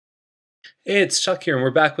Hey, it's Chuck here, and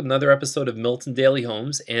we're back with another episode of Milton Daily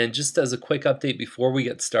Homes. And just as a quick update before we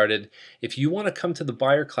get started, if you want to come to the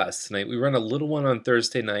buyer class tonight, we run a little one on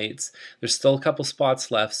Thursday nights. There's still a couple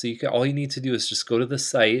spots left, so all you need to do is just go to the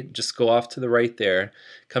site, just go off to the right there,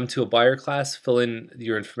 come to a buyer class, fill in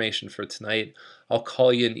your information for tonight. I'll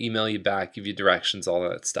call you and email you back, give you directions, all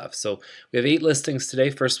that stuff. So we have 8 listings today.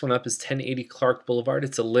 First one up is 1080 Clark Boulevard.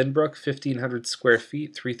 It's a Lynbrook, 1,500 square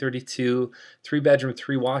feet, 332, 3 bedroom,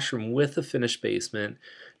 3 washroom with a finished basement.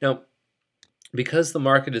 Now, because the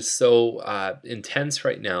market is so intense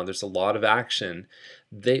right now, there's a lot of action.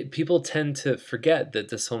 People tend to forget that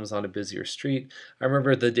this home's on a busier street. I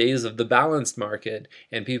remember the days of the balanced market,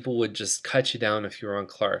 and people would just cut you down if you were on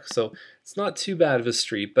Clark. So it's not too bad of a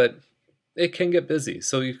street, but it can get busy.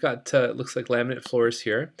 So you've got looks like laminate floors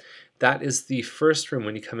here. That is the first room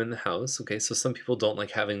when you come in the house. Okay, so some people don't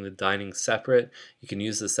like having the dining separate. You can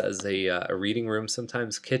use this as a reading room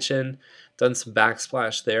sometimes. Kitchen, done some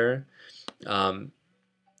backsplash there. Um,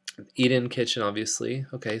 Eat-in kitchen, obviously.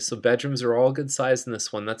 Okay, so bedrooms are all good size in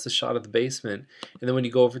this one. That's a shot of the basement. And then when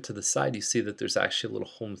you go over to the side, you see that there's actually a little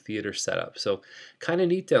home theater set up. So kind of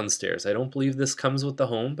neat downstairs. I don't believe this comes with the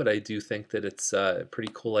home, but I do think that it's a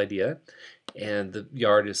pretty cool idea. And the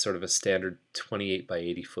yard is sort of a standard 28 by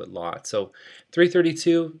 80 foot lot. So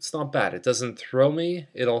 332, it's not bad. It doesn't throw me.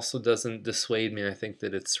 It also doesn't dissuade me. I think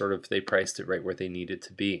that it's sort of, they priced it right where they needed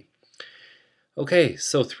to be. Okay,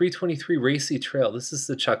 so 323 Racy Trail. This is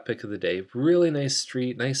the Chuck pick of the day. Really nice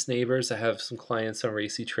street, nice neighbors. I have some clients on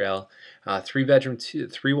Racy Trail. 3 bedroom,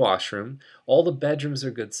 3 washroom. All the bedrooms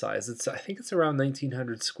are good size. I think it's around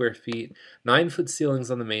 1,900 square feet. 9-foot ceilings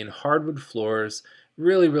on the main, hardwood floors.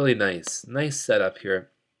 Really, really nice. Nice setup here.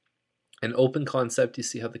 An open concept. You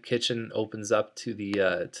see how the kitchen opens up to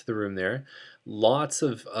the room there. Lots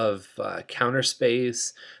of counter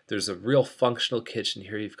space. There's a real functional kitchen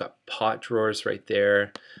here. You've got pot drawers right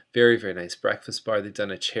there. Very, very nice breakfast bar. They've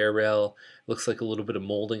done a chair rail. Looks like a little bit of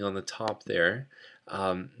molding on the top there.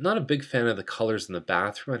 Not a big fan of the colors in the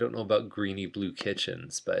bathroom. I don't know about greeny blue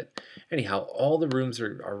kitchens, but anyhow, all the rooms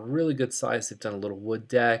are really good size. They've done a little wood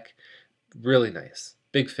deck. Really nice.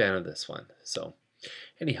 Big fan of this one. So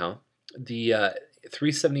anyhow, the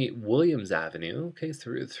 378 Williams Avenue, okay,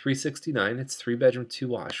 through 369. It's 3 bedroom, 2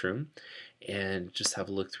 washroom. And just have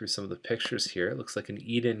a look through some of the pictures here. It looks like an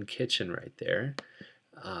eat-in kitchen right there.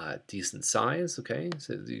 Decent size, okay.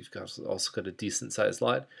 So you've also got a decent sized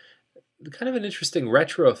lot. Kind of an interesting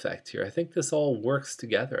retro effect here. I think this all works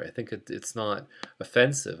together. I think it's not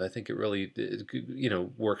offensive. I think it really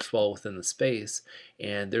works well within the space.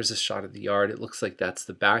 And there's a shot of the yard. It looks like that's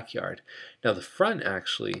the backyard. Now the front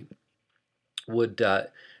actually would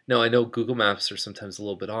now I know Google Maps are sometimes a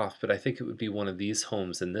little bit off, but I think it would be one of these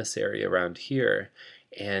homes in this area around here,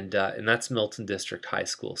 and that's Milton District High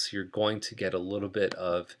School. So you're going to get a little bit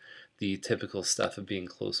of the typical stuff of being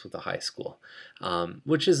close with a high school,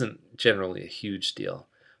 which isn't generally a huge deal.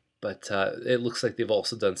 But it looks like they've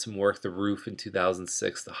also done some work. The roof in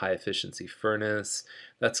 2006, the high efficiency furnace.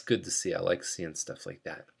 That's good to see. I like seeing stuff like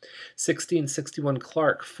that. 1661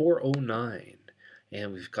 Clark, 409.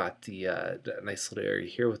 And we've got the nice little area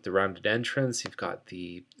here with the rounded entrance. You've got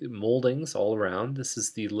the moldings all around. This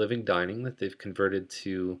is the living dining that they've converted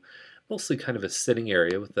to mostly kind of a sitting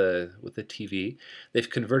area with a TV. They've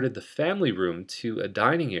converted the family room to a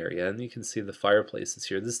dining area, and you can see the fireplaces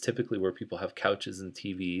here. This is typically where people have couches and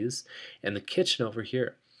TVs, and the kitchen over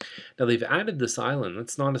here. Now they've added this island.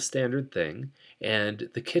 That's not a standard thing, and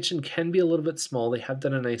the kitchen can be a little bit small. They have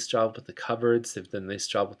done a nice job with the cupboards. They've done a nice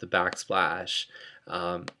job with the backsplash.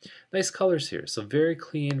 Um, Nice colors here. So very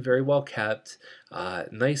clean, very well kept.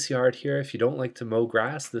 Nice yard here. If you don't like to mow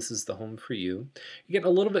grass, this is the home for you. You're getting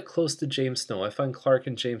a little bit close to James Snow. I find Clark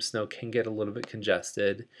and James Snow can get a little bit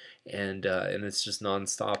congested, and it's just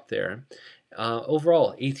nonstop there.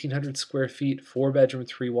 Overall, 1,800 square feet, 4 bedroom,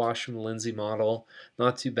 3 washroom Lindsay model.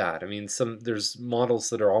 Not too bad. I mean, there's models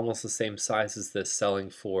that are almost the same size as this selling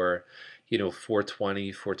for,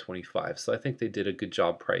 420, 425. So I think they did a good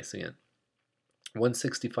job pricing it.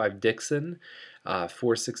 165 Dixon,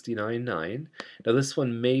 469.9. Now this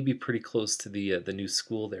one may be pretty close to the new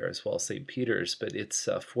school there as well, St. Peter's, but it's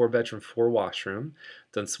 4 bedroom, 4 washroom.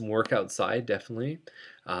 Done some work outside, definitely.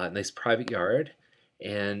 Nice private yard.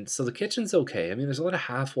 And so the kitchen's okay. I mean, there's a lot of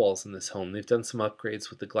half walls in this home. They've done some upgrades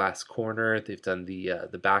with the glass corner. They've done the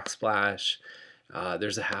backsplash.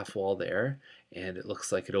 There's a half wall there, and it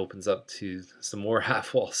looks like it opens up to some more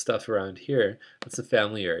half wall stuff around here. That's the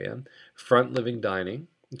family area. Front living dining,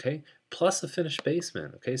 okay, plus a finished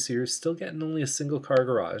basement. Okay, so you're still getting only a single car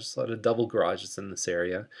garage. There's a lot of double garages in this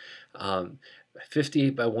area. Um,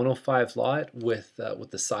 58 by 105 lot with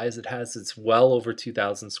the size it has. It's well over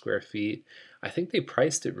 2,000 square feet. I think they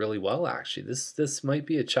priced it really well, actually. This might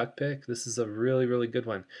be a Chuck pick. This is a really good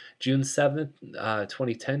one. June 7th,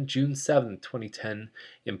 2010. June 7th, 2010.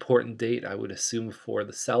 Important date, I would assume, for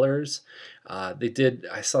the sellers.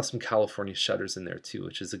 I saw some California shutters in there too,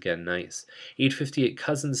 which is again nice. 858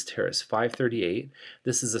 Cousins Terrace, 538.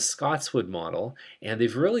 This is a Scotswood model, and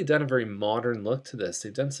they've really done a very modern look to this.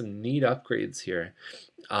 They've done some neat upgrades here.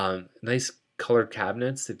 Nice colored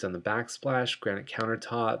cabinets. They've done the backsplash, granite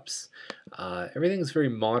countertops. Everything's very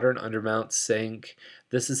modern. Undermount sink.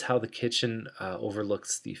 This is how the kitchen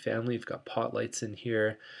overlooks the family. You've got pot lights in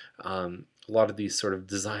here. A lot of these sort of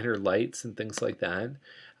designer lights and things like that.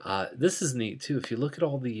 This is neat too. If you look at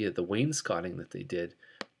all the wainscoting that they did,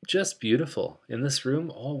 just beautiful. In this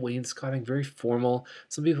room, all wainscoting, very formal.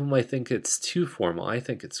 Some people might think it's too formal. I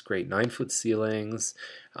think it's great. 9-foot ceilings,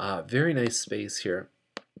 very nice space here.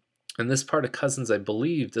 And this part of Cousins, I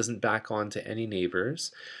believe, doesn't back on to any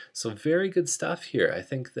neighbors. So very good stuff here. I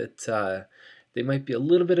think that they might be a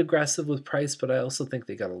little bit aggressive with price, but I also think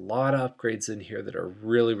they got a lot of upgrades in here that are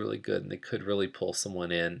really good, and they could really pull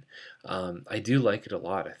someone in. I do like it a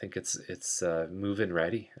lot. I think it's move-in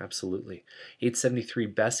ready, absolutely. 873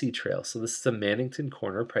 Bessie Trail. So this is a Mannington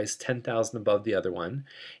corner, priced $10,000 above the other one,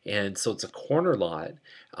 and so it's a corner lot.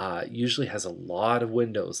 Usually has a lot of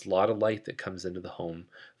windows, a lot of light that comes into the home.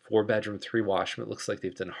 4-bedroom, 3 washroom. It looks like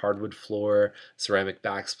they've done hardwood floor, ceramic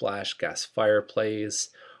backsplash, gas fireplace,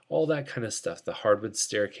 all that kind of stuff. The hardwood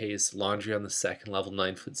staircase, laundry on the second level,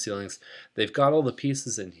 9-foot ceilings. They've got all the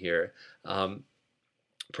pieces in here.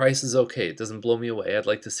 Price is okay. It doesn't blow me away. I'd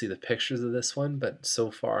like to see the pictures of this one, but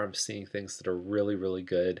so far I'm seeing things that are really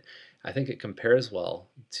good. I think it compares well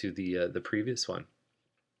to the previous one.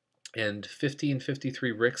 And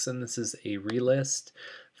 1553 Rickson, this is a relist.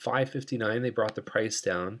 559, they brought the price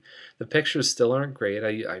down. The pictures still aren't great.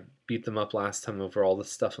 I beat them up last time over all the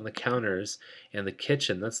stuff on the counters and the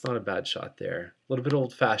kitchen. That's not a bad shot there. A little bit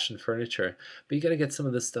old-fashioned furniture, but you got to get some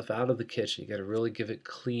of this stuff out of the kitchen. You got to really give it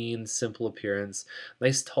clean, simple appearance.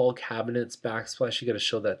 Nice tall cabinets, backsplash. You got to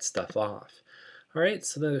show that stuff off. All right,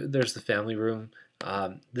 so there's the family room.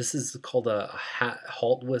 This is called a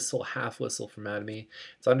halt whistle, half whistle from Mattamy.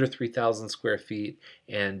 It's under 3,000 square feet,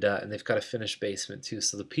 and they've got a finished basement too.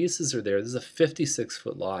 So the pieces are there. This is a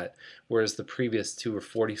 56-foot lot, whereas the previous two were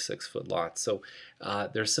 46-foot lots. So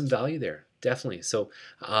there's some value there, definitely. So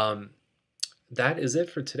that is it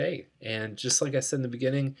for today. And just like I said in the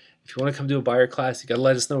beginning, if you want to come to a buyer class, you got to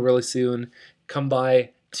let us know really soon. Come by.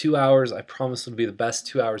 2 hours. I promise it'll be the best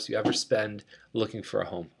 2 hours you ever spend looking for a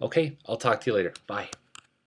home. Okay, I'll talk to you later. Bye.